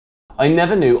I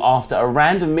never knew after a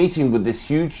random meeting with this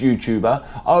huge YouTuber,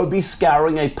 I would be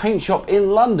scouring a paint shop in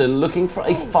London looking for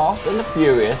a Fast and the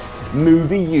Furious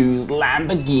movie-used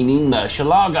Lamborghini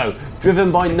Murcielago,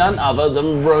 driven by none other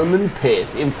than Roman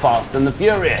Pierce in Fast and the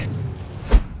Furious.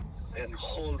 And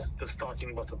hold the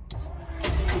starting button.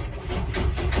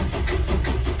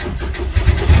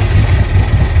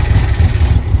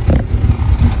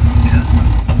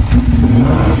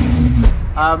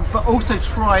 But also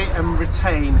try and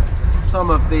retain some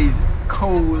of these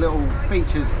cool little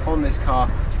features on this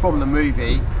car from the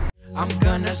movie. I'm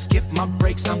gonna skip my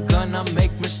breaks, I'm gonna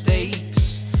make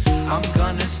mistakes. I'm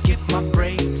gonna skip my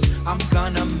breaks, I'm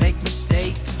gonna make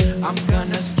mistakes. I'm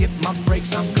gonna skip my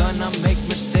breaks, I'm gonna make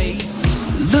mistakes.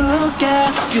 Look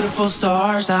at beautiful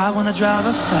stars, I wanna drive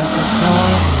a faster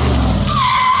car.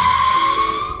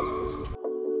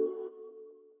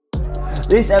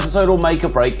 This episode or Make or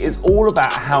Break is all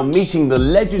about how meeting the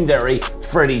legendary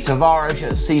Freddie Tavarish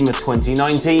at SEMA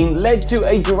 2019 led to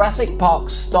a Jurassic Park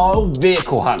style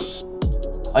vehicle hunt.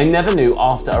 I never knew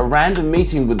after a random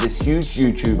meeting with this huge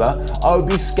YouTuber, I would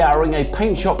be scouring a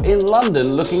paint shop in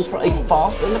London looking for a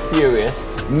Fast and the Furious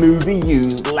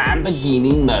movie-used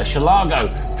Lamborghini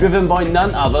Murcielago, driven by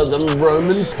none other than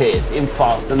Roman Pierce in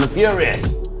Fast and the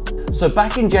Furious. So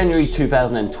back in January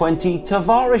 2020,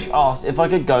 Tavarish asked if I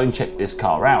could go and check this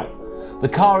car out. The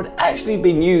car had actually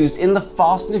been used in the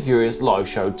Fast and the Furious live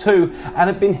show too and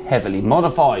had been heavily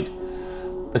modified.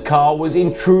 The car was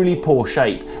in truly poor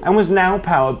shape and was now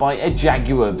powered by a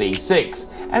Jaguar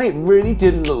V6, and it really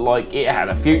didn't look like it had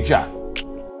a future.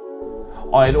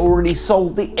 I had already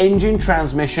sold the engine,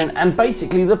 transmission and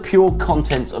basically the pure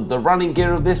contents of the running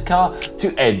gear of this car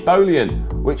to Ed Bolian,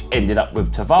 which ended up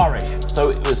with Tavarish, so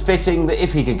it was fitting that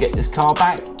if he could get this car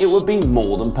back, it would be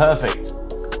more than perfect.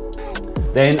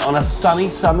 Then on a sunny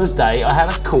summer's day, I had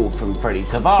a call from Freddie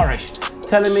Tavarish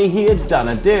telling me he had done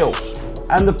a deal,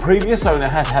 and the previous owner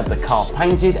had had the car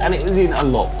painted and it was in a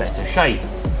lot better shape.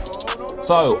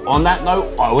 So on that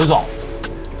note, I was off.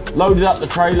 Loaded up the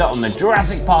trailer on the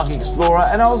Jurassic Park Explorer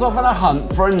and I was off on a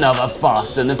hunt for another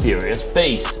Fast and the Furious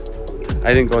beast.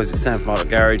 Hey then guys, it's Sam from the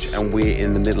Garage and we're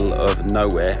in the middle of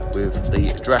nowhere with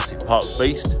the Jurassic Park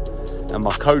beast and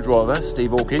my co-driver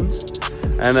Steve Hawkins,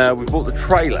 and we bought the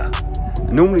trailer.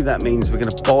 And normally that means we're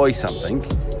going to buy something,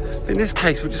 but in this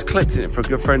case we're just collecting it for a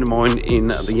good friend of mine in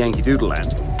the Yankee Doodle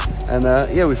land. And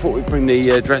yeah, we thought we'd bring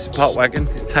the Jurassic Park wagon.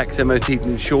 It's tax, MOT and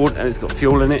insured, and it's got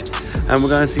fuel in it. And we're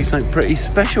going to see something pretty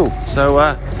special. So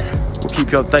we'll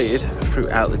keep you updated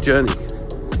throughout the journey.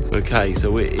 Okay, so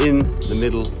we're in the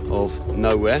middle of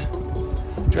nowhere.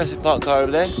 Jurassic Park car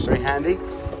over there, very handy.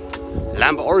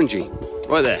 Lambo Orangey,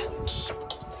 right there.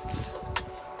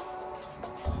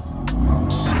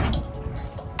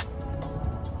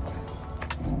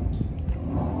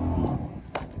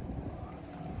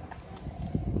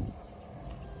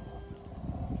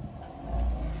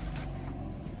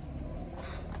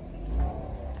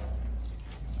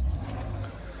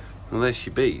 Well, there she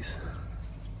bees.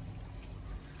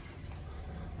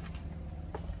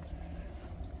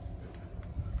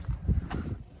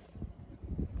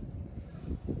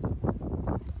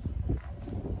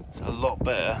 It's a lot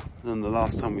better than the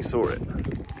last time we saw it.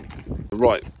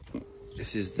 Right,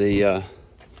 this is the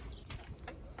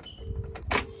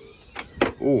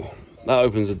oh, that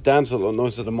opens a damn sight lot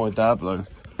nicer than my Diablo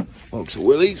box of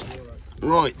willies.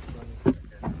 Right,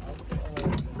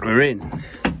 we're in.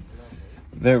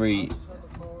 Very. How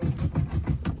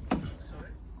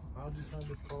do you find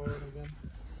the car again?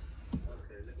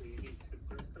 Okay, let me need to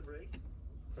press the brake.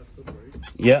 Press the brake.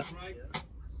 Yeah.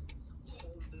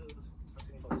 Hold the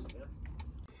starting button, yeah?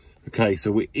 Okay,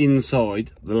 so we're inside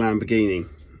the Lamborghini,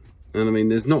 and I mean,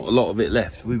 there's not a lot of it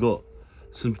left. We've got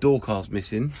some door cars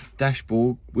missing,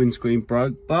 dashboard, windscreen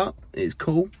broke, but it's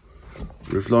cool.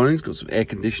 Roof lining's got some air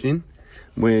conditioning.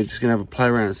 We're just gonna have a play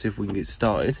around and see if we can get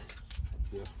started.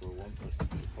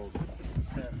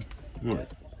 Right.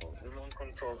 Remote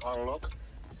control unlock.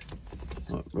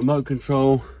 Right, remote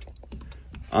control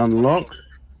unlock.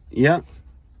 Yeah.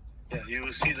 Yeah, you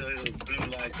will see the blue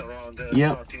light around the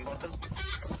starting button.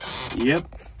 Yep.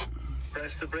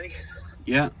 Press the brake.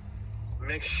 Yeah.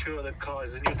 Make sure the car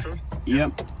is neutral.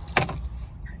 Yep.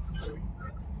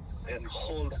 And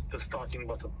hold the starting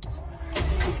button.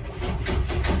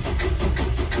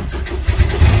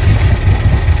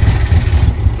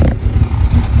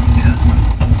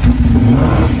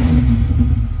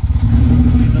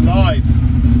 He's alive.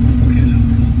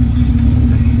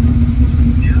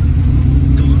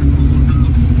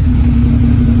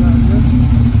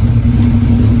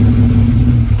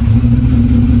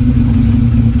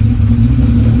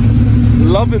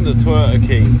 Loving the Toyota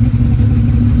key.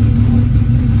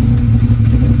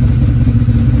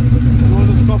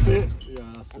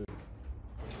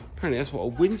 that's what a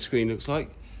windscreen looks like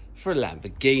for a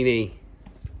Lamborghini.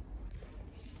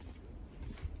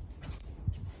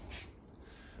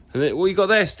 And then, what you got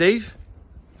there, Steve?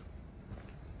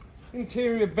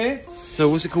 Interior bits. So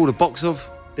what's it called? A box of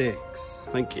Dicks.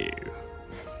 Thank you.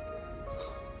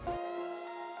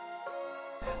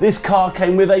 This car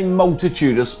came with a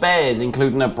multitude of spares,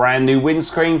 including a brand new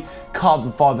windscreen,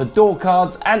 carbon fibre door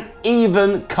cards, and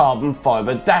even carbon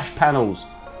fibre dash panels.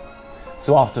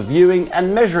 So after viewing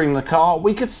and measuring the car,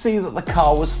 we could see that the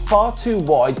car was far too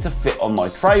wide to fit on my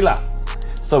trailer.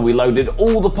 So we loaded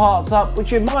all the parts up,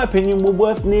 which in my opinion were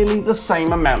worth nearly the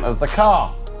same amount as the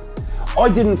car. I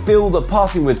didn't feel that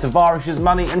parting with Tavarish's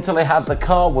money until I had the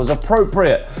car was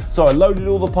appropriate, so I loaded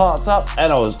all the parts up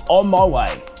and I was on my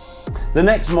way. The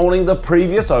next morning, the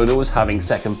previous owner was having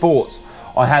second thoughts.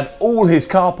 I had all his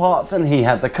car parts and he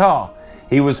had the car.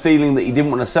 He was feeling that he didn't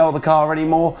want to sell the car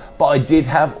anymore, but I did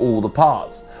have all the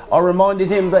parts. I reminded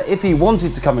him that if he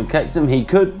wanted to come and collect them, he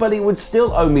could, but he would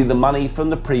still owe me the money from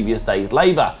the previous day's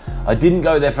labour. I didn't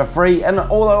go there for free, and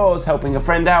although I was helping a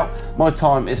friend out, my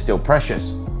time is still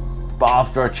precious. But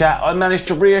after a chat, I managed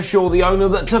to reassure the owner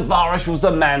that Tavarish was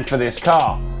the man for this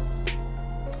car.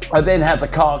 I then had the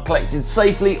car collected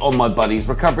safely on my buddy's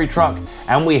recovery truck,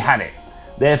 and we had it.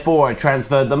 Therefore, I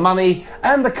transferred the money,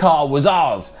 and the car was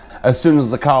ours. As soon as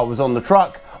the car was on the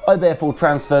truck, I therefore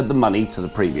transferred the money to the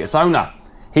previous owner.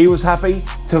 He was happy,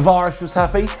 Tavarish was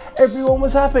happy, everyone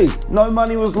was happy. No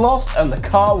money was lost and the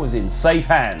car was in safe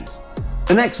hands.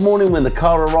 The next morning when the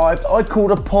car arrived, I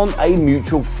called upon a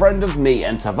mutual friend of me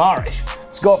and Tavarish,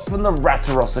 Scott from the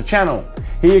Ratarossa channel.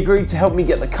 He agreed to help me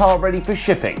get the car ready for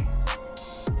shipping.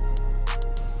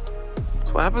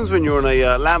 So what happens when you're on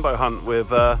a Lambo hunt with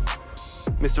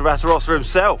Mr. Ratarossa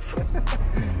himself?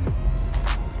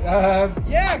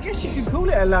 Yeah, I guess you can call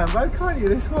it a Lambo, can't you,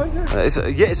 this one?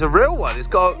 Yeah, it's a real one. It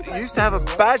used to have a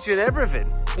badge and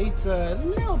everything. Needs a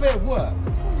little bit of work,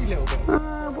 only a little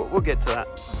bit. We'll get to that.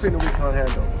 I think that we can't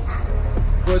handle.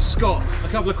 Well, Scott, a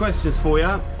couple of questions for you.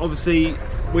 Obviously,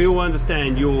 we all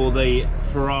understand you're the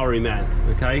Ferrari man,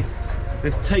 okay?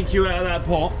 Let's take you out of that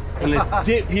pot and let's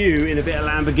dip you in a bit of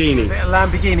Lamborghini. A bit of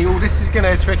Lamborghini. Oh, this is going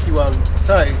to be a tricky one.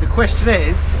 So, the question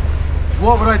is,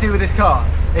 what would I do with this car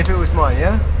if it was mine,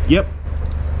 yeah? Yep.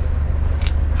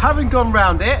 Having gone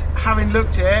round it, having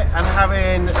looked at it, and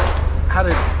having had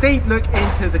a deep look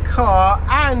into the car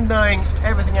and knowing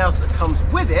everything else that comes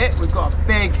with it, we've got a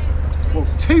big, well,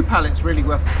 2 pallets really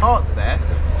worth of parts there.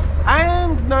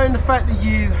 And knowing the fact that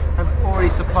you have already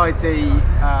supplied the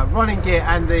running gear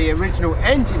and the original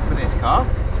engine for this car,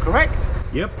 correct?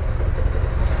 Yep.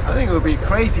 I think it would be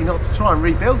crazy not to try and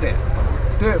rebuild it.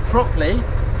 Do it properly.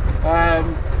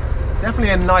 Definitely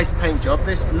a nice paint job.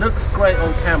 This looks great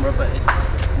on camera, but it's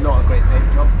not a great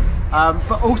paint job.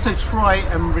 But also try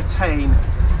and retain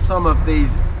some of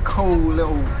these cool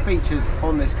little features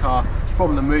on this car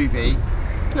from the movie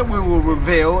that we will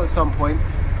reveal at some point.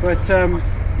 But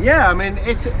yeah, I mean,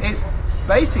 it's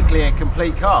basically a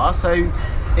complete car, so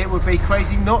it would be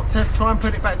crazy not to try and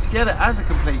put it back together as a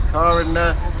complete car and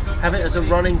have it as a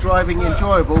running, driving,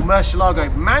 enjoyable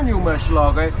Murcielago, manual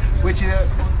Murcielago, which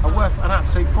are worth an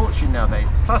absolute fortune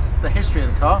nowadays. Plus the history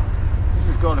of the car, this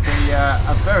has got to be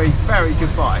a very, very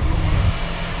good buy.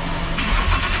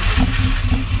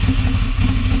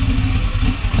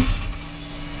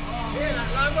 Hear that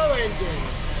Lambo engine?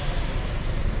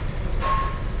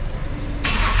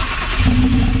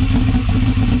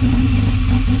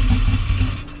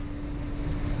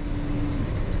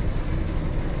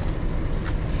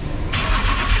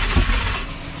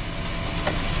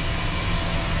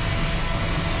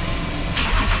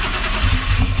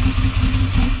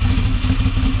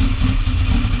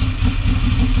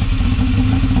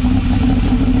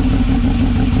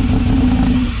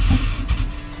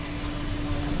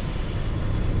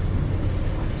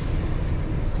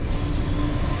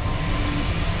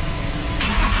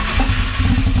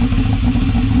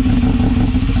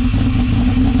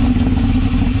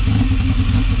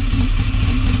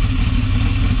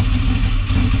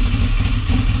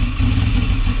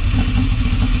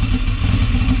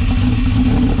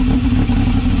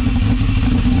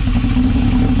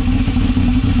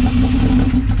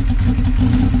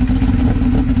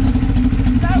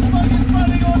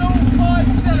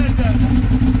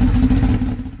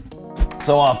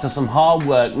 So after some hard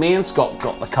work, me and Scott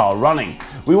got the car running.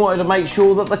 We wanted to make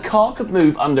sure that the car could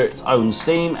move under its own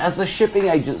steam, as the shipping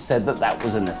agent said that that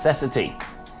was a necessity.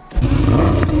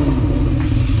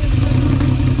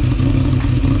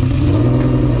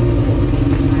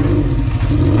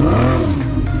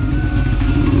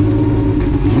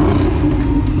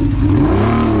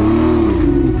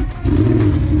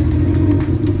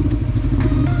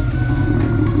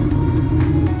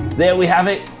 There we have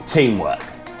it, teamwork.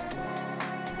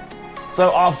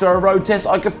 So after a road test,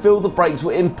 I could feel the brakes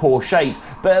were in poor shape,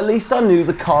 but at least I knew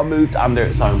the car moved under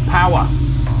its own power.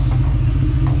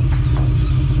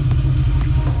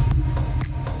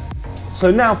 So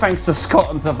now, thanks to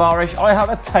Scott and Tavarish, I have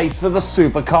a taste for the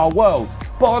supercar world,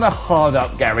 but on a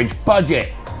hard-up garage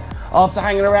budget. After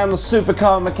hanging around the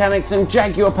supercar mechanics and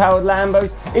Jaguar-powered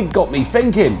Lambos, it got me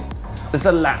thinking.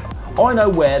 I know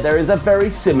where there is a very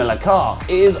similar car.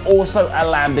 It is also a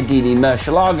Lamborghini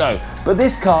Murcielago, but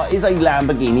this car is a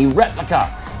Lamborghini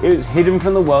replica. It was hidden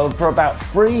from the world for about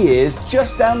 3 years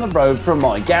just down the road from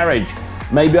my garage.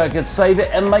 Maybe I could save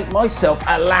it and make myself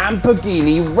a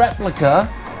Lamborghini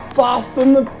replica, Fast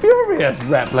and the Furious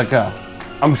replica.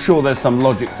 I'm sure there's some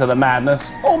logic to the madness,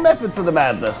 or method to the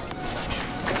madness.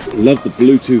 Love the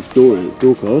Bluetooth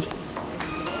door card.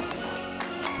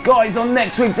 Guys, on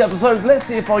next week's episode, let's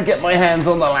see if I get my hands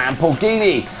on the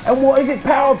Lamborghini. And what is it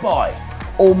powered by?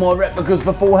 All my replicas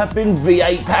before have been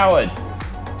V8 powered.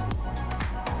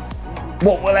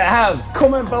 What will it have?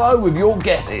 Comment below with your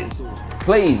guesses.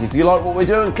 Please, if you like what we're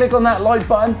doing, click on that like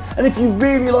button. And if you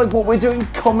really like what we're doing,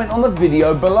 comment on the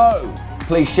video below.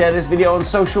 Please share this video on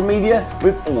social media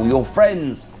with all your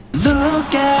friends.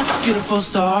 Look at the beautiful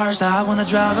stars. I wanna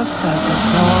drive a faster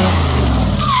car.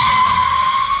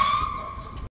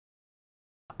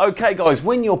 Okay guys,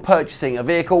 when you're purchasing a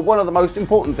vehicle, one of the most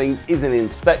important things is an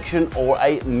inspection or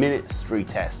a ministry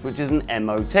test, which is an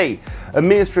MOT. A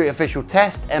ministry official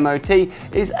test, MOT,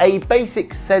 is a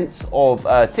basic sense of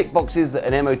tick boxes that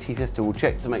an MOT tester will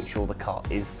check to make sure the car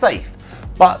is safe.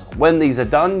 But when these are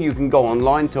done, you can go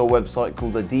online to a website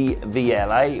called the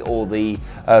DVLA or the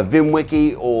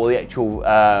VINwiki or the actual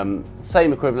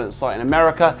same equivalent site in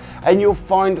America, and you'll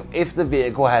find if the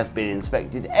vehicle has been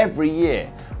inspected every year.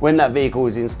 When that vehicle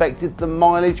is inspected, the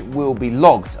mileage will be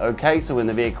logged, okay? So when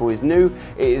the vehicle is new,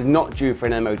 it is not due for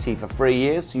an MOT for 3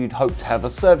 years, so you'd hope to have a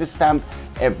service stamp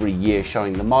every year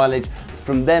showing the mileage.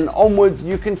 From then onwards,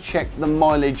 you can check the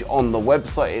mileage on the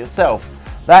website itself.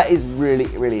 That is really,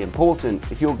 really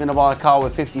important. If you're going to buy a car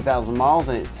with 50,000 miles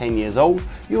and it's 10 years old,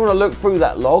 you want to look through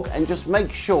that log and just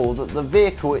make sure that the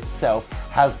vehicle itself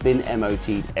has been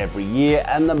MOT'd every year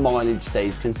and the mileage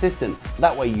stays consistent.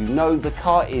 That way you know the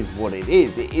car is what it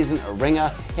is. It isn't a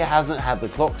ringer. It hasn't had the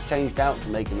clocks changed out to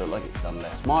make it look like it's done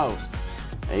less miles.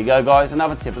 There you go guys,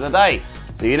 another tip of the day.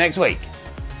 See you next week.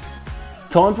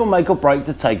 Time for Make or Break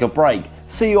to take a break.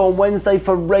 See you on Wednesday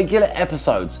for regular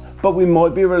episodes, but we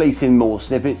might be releasing more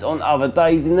snippets on other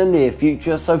days in the near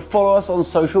future, so follow us on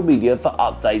social media for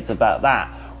updates about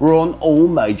that. We're on all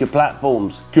major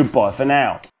platforms. Goodbye for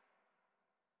now.